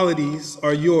these qualities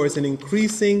are yours in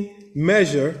increasing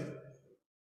measure,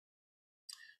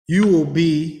 you will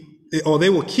be, or they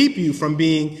will keep you from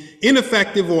being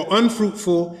ineffective or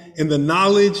unfruitful in the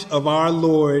knowledge of our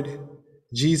Lord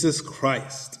Jesus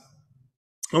Christ.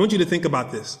 I want you to think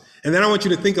about this. And then I want you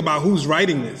to think about who's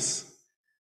writing this.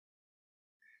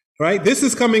 Right? This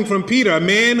is coming from Peter, a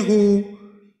man who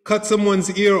cut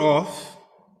someone's ear off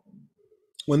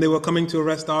when they were coming to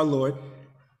arrest our Lord.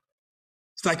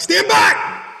 It's like, stand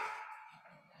back!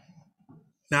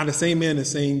 Now the same man is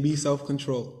saying, be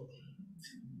self-controlled.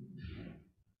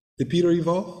 Did Peter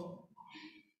evolve?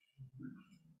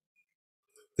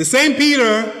 The same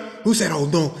Peter who said, oh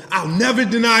no, I'll never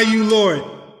deny you, Lord.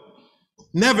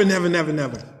 Never, never, never,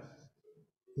 never.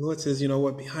 The Lord says, you know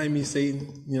what, behind me,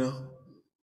 Satan,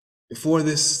 before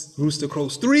this rooster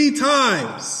crows 3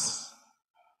 times.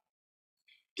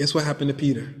 Guess what happened to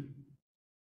Peter?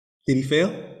 Did he fail?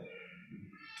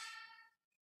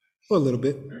 For a little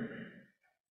bit.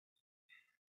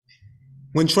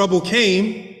 When trouble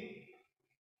came,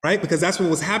 right, because that's what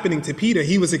was happening to Peter.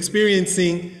 He was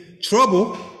experiencing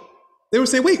trouble. They were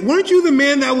saying, wait, weren't you the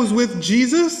man that was with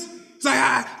Jesus? He's like,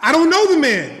 I don't know the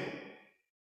man.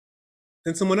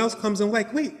 Then someone else comes and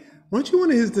like, wait, weren't you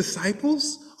one of his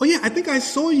disciples? Oh yeah, I think I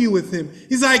saw you with him.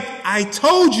 He's like, I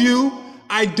told you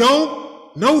I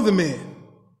don't know the man.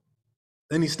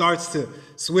 Then he starts to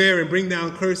swear and bring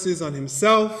down curses on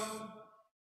himself.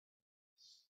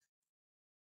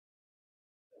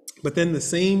 But then the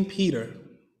same Peter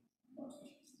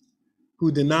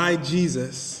who denied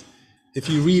Jesus, if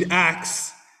you read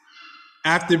Acts,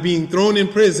 after being thrown in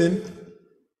prison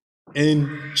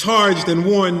and charged and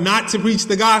warned not to preach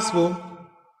the gospel,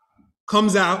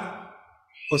 comes out,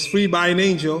 was freed by an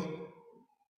angel,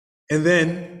 and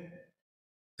then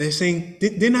they're saying,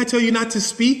 didn't I tell you not to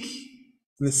speak?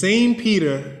 And the same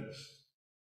Peter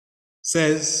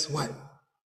says, what?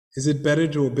 Is it better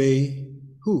to obey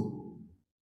who?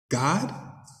 God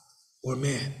or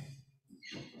man?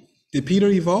 Did Peter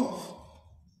evolve?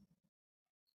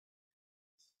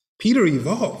 Peter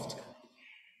evolved.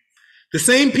 The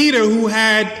same Peter who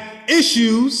had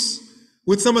issues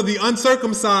with some of the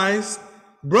uncircumcised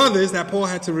brothers that Paul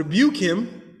had to rebuke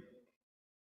him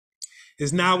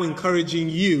is now encouraging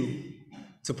you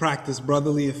to practice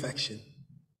brotherly affection.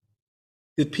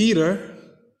 Did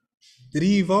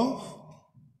he evolve?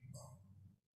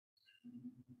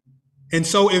 And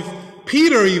so if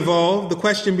Peter evolved, the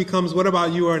question becomes, what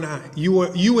about you and I?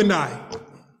 You and I.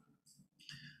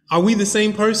 Are we the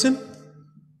same person?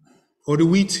 Or do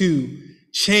we too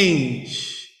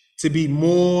change to be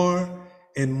more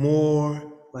and more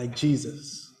like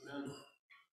Jesus?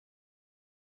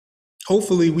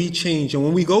 Hopefully we change. And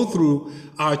when we go through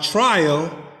our trial,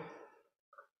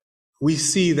 we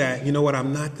see that, you know what,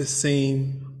 I'm not the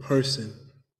same person.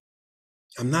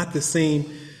 I'm not the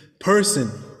same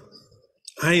person.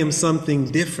 I am something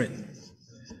different.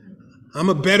 I'm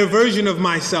a better version of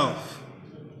myself.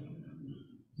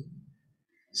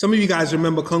 Some of you guys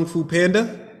remember Kung Fu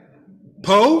Panda?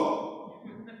 Po?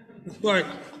 Like,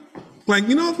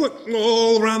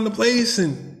 all around the place.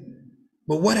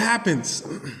 But what happens?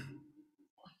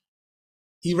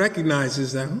 He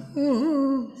recognizes that.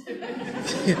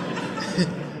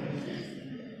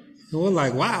 We're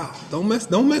like, wow, don't mess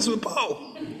with Po.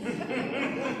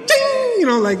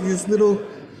 Like this little.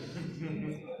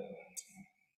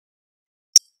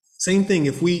 Same thing.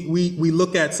 If we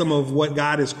look at some of what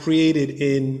God has created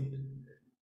in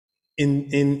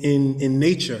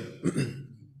nature,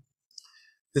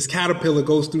 this caterpillar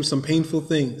goes through some painful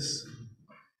things.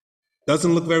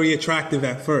 Doesn't look very attractive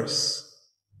at first,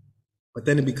 but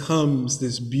then it becomes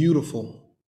this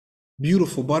beautiful,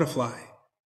 beautiful butterfly.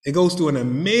 It goes through an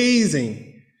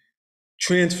amazing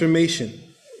transformation.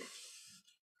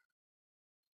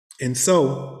 And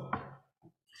so,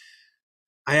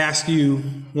 I ask you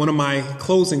one of my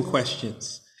closing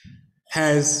questions.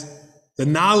 Has the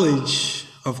knowledge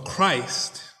of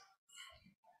Christ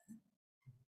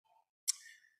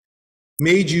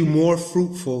made you more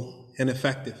fruitful and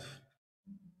effective?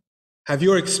 Have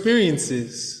your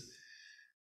experiences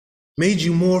made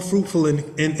you more fruitful and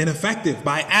effective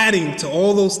by adding to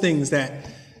all those things that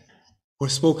were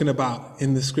spoken about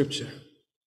in the scripture.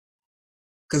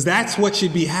 Because that's what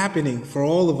should be happening for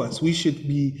all of us. We should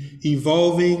be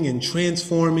evolving and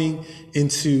transforming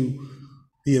into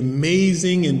the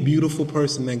amazing and beautiful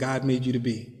person that God made you to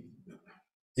be.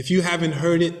 If you haven't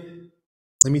heard it,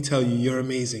 let me tell you, you're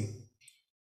amazing.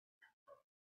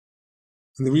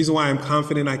 And the reason why I'm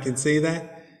confident I can say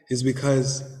that is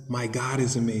because my God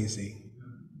is amazing.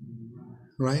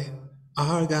 Right?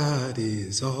 Our God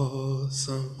is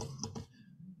awesome.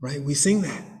 Right? We sing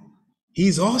that.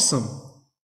 He's awesome.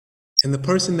 And the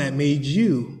person that made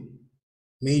you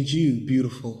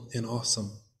beautiful and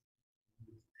awesome.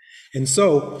 And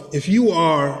so, if you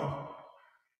are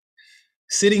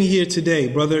sitting here today,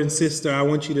 brother and sister, I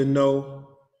want you to know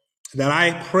that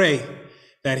I pray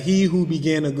that he who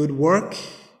began a good work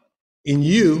in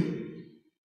you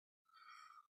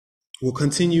will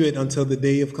continue it until the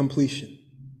day of completion,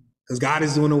 because God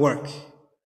is doing the work.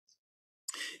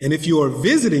 And if you are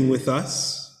visiting with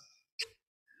us,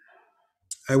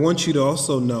 I want you to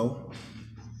also know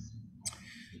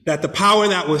that the power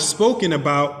that was spoken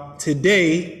about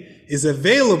today is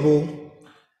available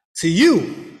to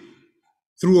you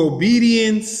through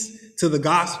obedience to the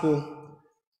gospel,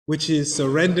 which is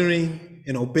surrendering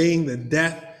and obeying the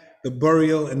death, the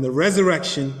burial, and the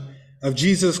resurrection of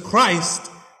Jesus Christ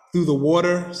through the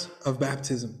waters of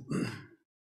baptism.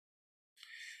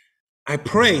 I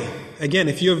pray, again,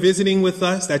 if you're visiting with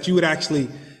us, that you would actually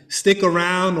stick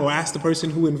around or ask the person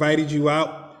who invited you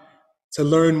out to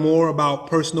learn more about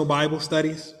personal Bible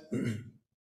studies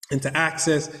and to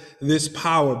access this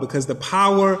power, because the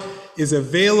power is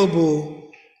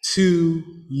available to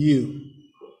you.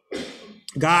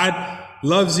 God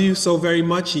loves you so very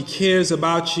much. He cares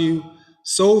about you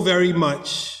so very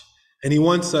much. And he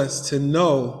wants us to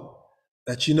know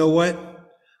that, you know what?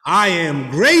 I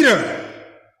am greater.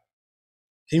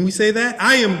 Can we say that?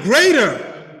 I am greater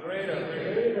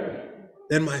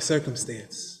than my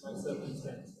circumstance.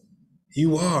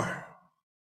 You are.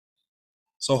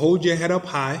 So hold your head up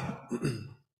high.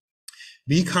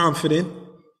 Be confident,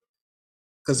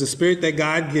 because the spirit that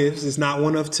God gives is not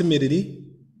one of timidity,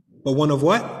 but one of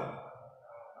what?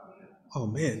 Oh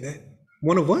man,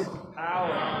 one of what?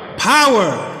 Power.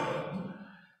 Power.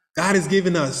 God has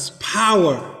given us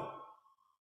power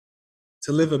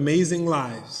to live amazing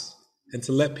lives and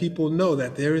to let people know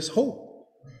that there is hope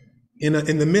in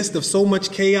the midst of so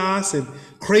much chaos and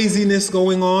craziness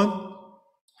going on.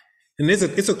 And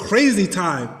it's a crazy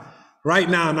time right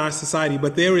now in our society,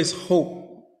 but there is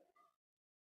hope.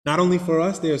 Not only for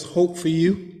us, there's hope for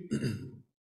you.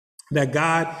 That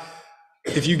God,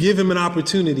 if you give him an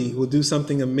opportunity, will do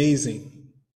something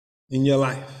amazing in your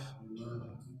life.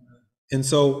 And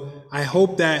so I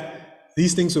hope that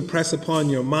these things will press upon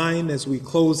your mind as we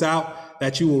close out,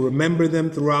 that you will remember them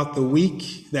throughout the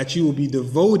week, that you will be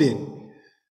devoted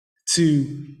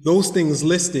to those things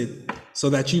listed so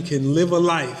that you can live a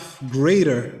life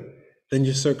greater than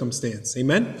your circumstance.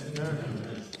 Amen?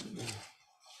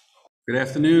 Good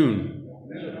afternoon.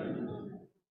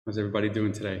 How's everybody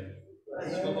doing today?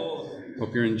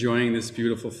 Hope you're enjoying this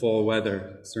beautiful fall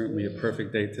weather. Certainly a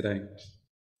perfect day today.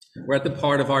 We're at the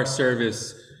part of our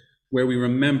service where we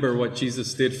remember what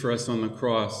Jesus did for us on the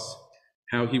cross,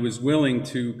 how he was willing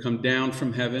to come down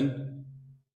from heaven,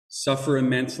 suffer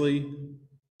immensely,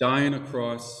 die on a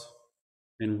cross,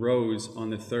 and rose on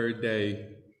the third day,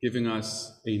 giving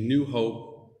us a new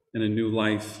hope and a new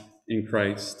life in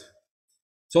Christ.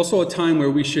 It's also a time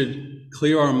where we should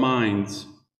clear our minds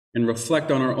and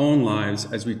reflect on our own lives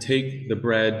as we take the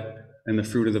bread and the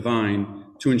fruit of the vine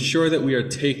to ensure that we are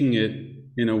taking it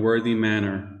in a worthy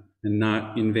manner and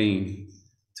not in vain.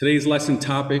 Today's lesson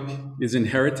topic is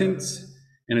inheritance,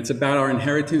 and it's about our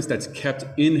inheritance that's kept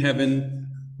in heaven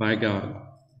by God.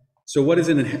 So what is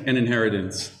an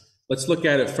inheritance? Let's look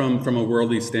at it from a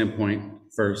worldly standpoint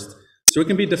first. So it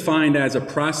can be defined as a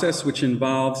process which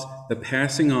involves the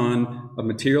passing on of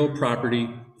material property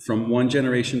from one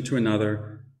generation to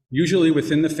another, usually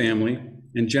within the family,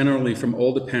 and generally from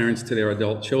older parents to their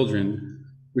adult children,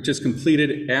 which is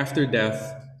completed after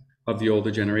death of the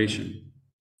older generation.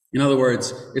 In other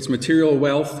words, it's material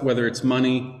wealth, whether it's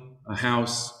money, a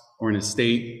house, or an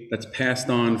estate, that's passed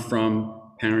on from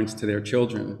parents to their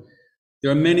children.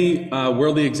 There are many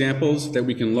worldly examples that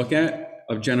we can look at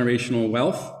of generational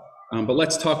wealth. But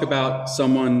let's talk about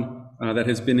someone that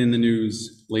has been in the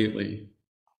news lately.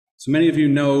 So many of you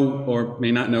know or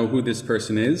may not know who this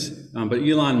person is, but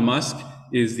Elon Musk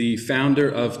is the founder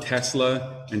of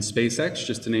Tesla and SpaceX,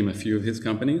 just to name a few of his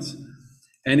companies,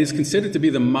 and is considered to be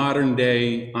the modern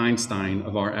day Einstein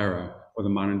of our era, or the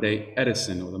modern day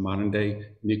Edison, or the modern day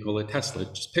Nikola Tesla.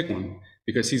 Just pick one,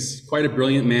 because he's quite a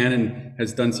brilliant man and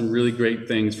has done some really great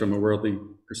things from a worldly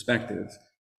perspective.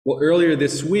 Well, earlier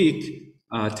this week,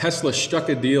 Tesla struck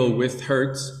a deal with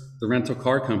Hertz, the rental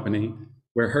car company,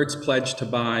 where Hertz pledged to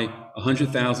buy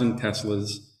 100,000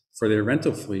 Teslas for their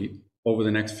rental fleet over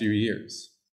the next few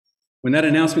years. When that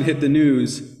announcement hit the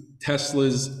news,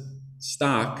 Tesla's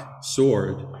stock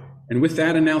soared. And with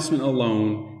that announcement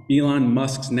alone, Elon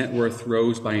Musk's net worth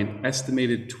rose by an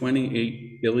estimated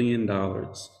 $28 billion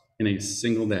in a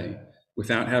single day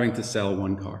without having to sell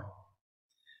one car.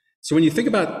 So when you think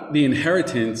about the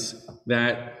inheritance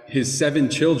that his 7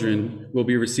 children will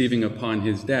be receiving upon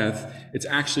his death, it's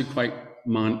actually quite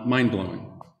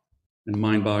mind-blowing and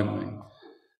mind-boggling.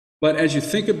 But as you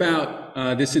think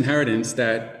about this inheritance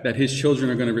that his children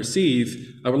are going to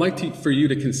receive, I would like for you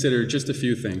to consider just a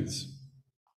few things.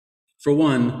 For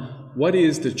one, what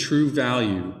is the true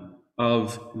value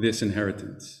of this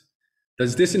inheritance?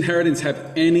 Does this inheritance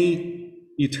have any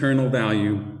eternal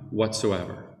value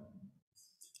whatsoever?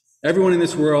 Everyone in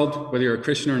this world, whether you're a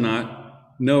Christian or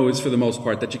not, knows for the most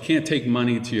part that you can't take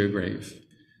money to your grave.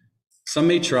 Some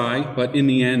may try, but in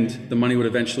the end, the money would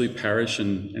eventually perish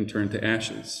and turn to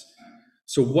ashes.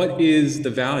 So what is the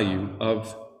value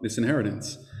of this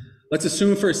inheritance? Let's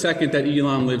assume for a second that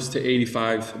Elon lives to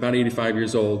about 85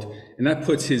 years old, and that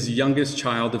puts his youngest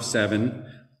child of 7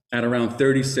 at around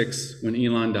 36 when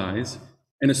Elon dies.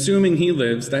 And assuming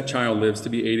that child lives to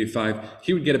be 85,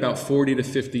 he would get about 40 to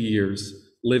 50 years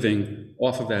living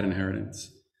off of that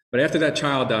inheritance. But after that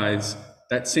child dies,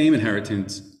 that same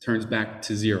inheritance turns back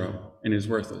to 0 and is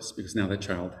worthless, because now that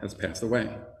child has passed away.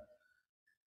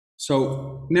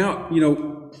 So now,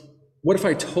 what if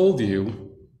I told you,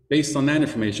 based on that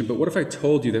information, but what if I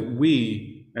told you that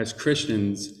we as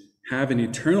Christians have an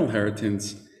eternal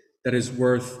inheritance that is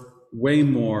worth way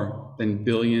more than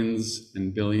billions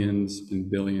and billions and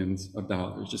billions of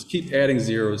dollars? Just keep adding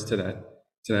zeros to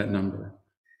that number.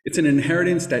 It's an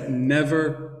inheritance that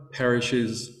never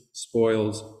perishes,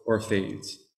 spoils, or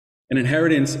fades. An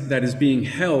inheritance that is being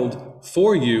held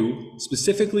for you,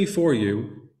 specifically for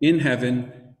you, in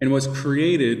heaven, and was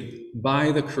created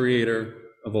by the creator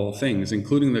of all things,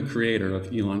 including the creator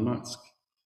of Elon Musk.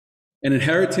 An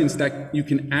inheritance that you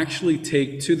can actually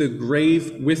take to the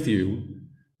grave with you,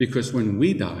 because when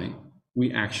we die,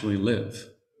 we actually live.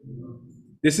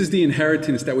 This is the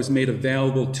inheritance that was made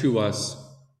available to us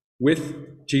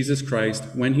with Jesus Christ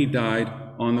when he died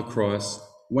on the cross,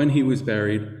 when he was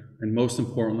buried, and most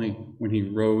importantly, when he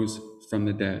rose from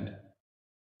the dead.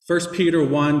 1 Peter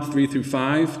 1,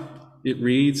 3-5, it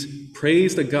reads,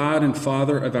 "Praise the God and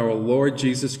Father of our Lord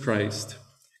Jesus Christ.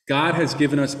 God has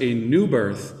given us a new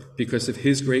birth because of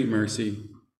his great mercy.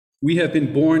 We have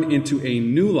been born into a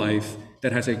new life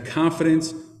that has a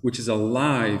confidence which is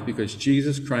alive because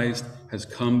Jesus Christ has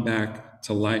come back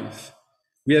to life.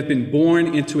 We have been born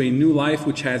into a new life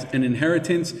which has an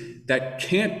inheritance that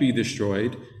can't be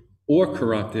destroyed or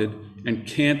corrupted and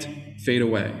can't fade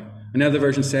away." Another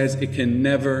version says it can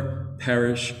never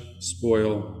perish,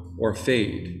 spoil, or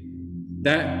fade.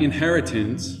 That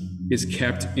inheritance is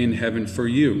kept in heaven for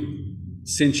you,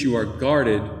 since you are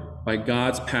guarded by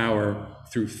God's power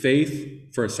through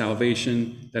faith for a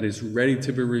salvation that is ready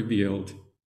to be revealed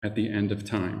at the end of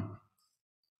time.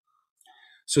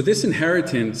 So this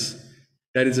inheritance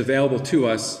that is available to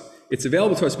us, it's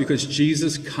available to us because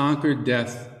Jesus conquered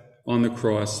death on the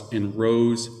cross and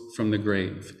rose from the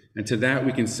grave. And to that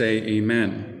we can say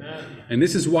amen. Amen. And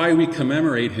this is why we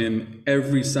commemorate him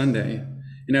every Sunday.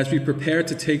 And as we prepare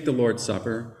to take the Lord's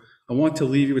Supper, I want to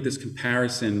leave you with this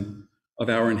comparison of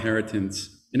our inheritance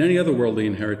and any other worldly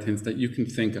inheritance that you can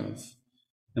think of.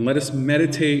 And let us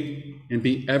meditate and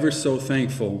be ever so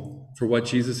thankful for what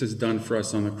Jesus has done for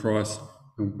us on the cross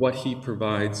and what he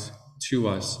provides to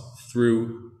us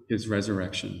through his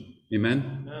resurrection.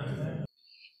 Amen? Amen.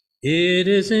 It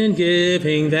is in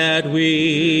giving that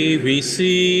we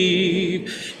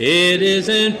receive. It is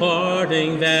in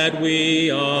parting that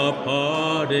we are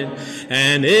parted.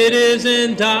 And it is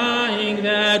in dying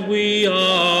that we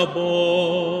are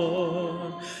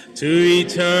born to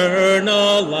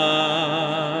eternal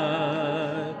life.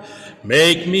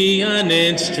 Make me an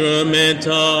instrument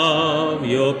of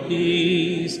your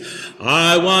peace.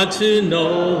 I want to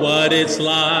know what it's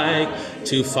like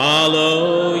to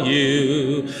follow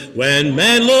you. When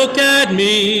men look at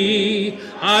me,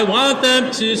 I want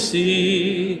them to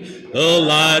see the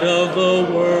light of the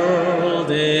world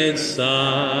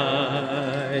inside.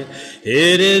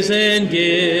 It is in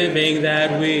giving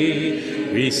that we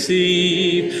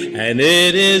receive, and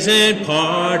it is in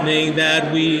pardoning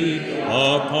that we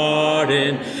are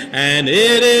pardoned. and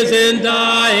it is in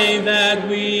dying that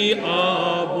we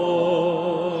are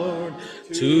born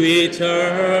to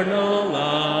eternal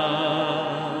life.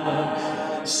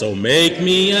 So make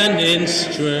me an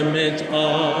instrument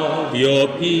of your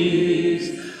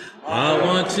peace. I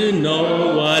want to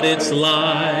know what it's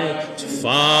like to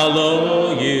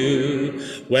follow you.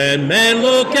 When men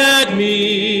look at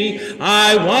me,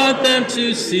 I want them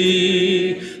to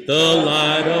see the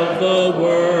light of the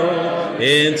world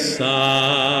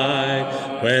inside.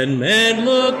 When men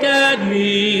look at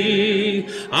me,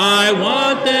 I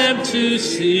want them to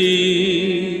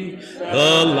see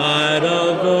the light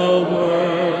of the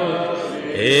world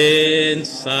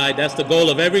inside. That's the goal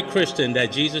of every Christian,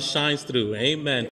 that Jesus shines through. Amen.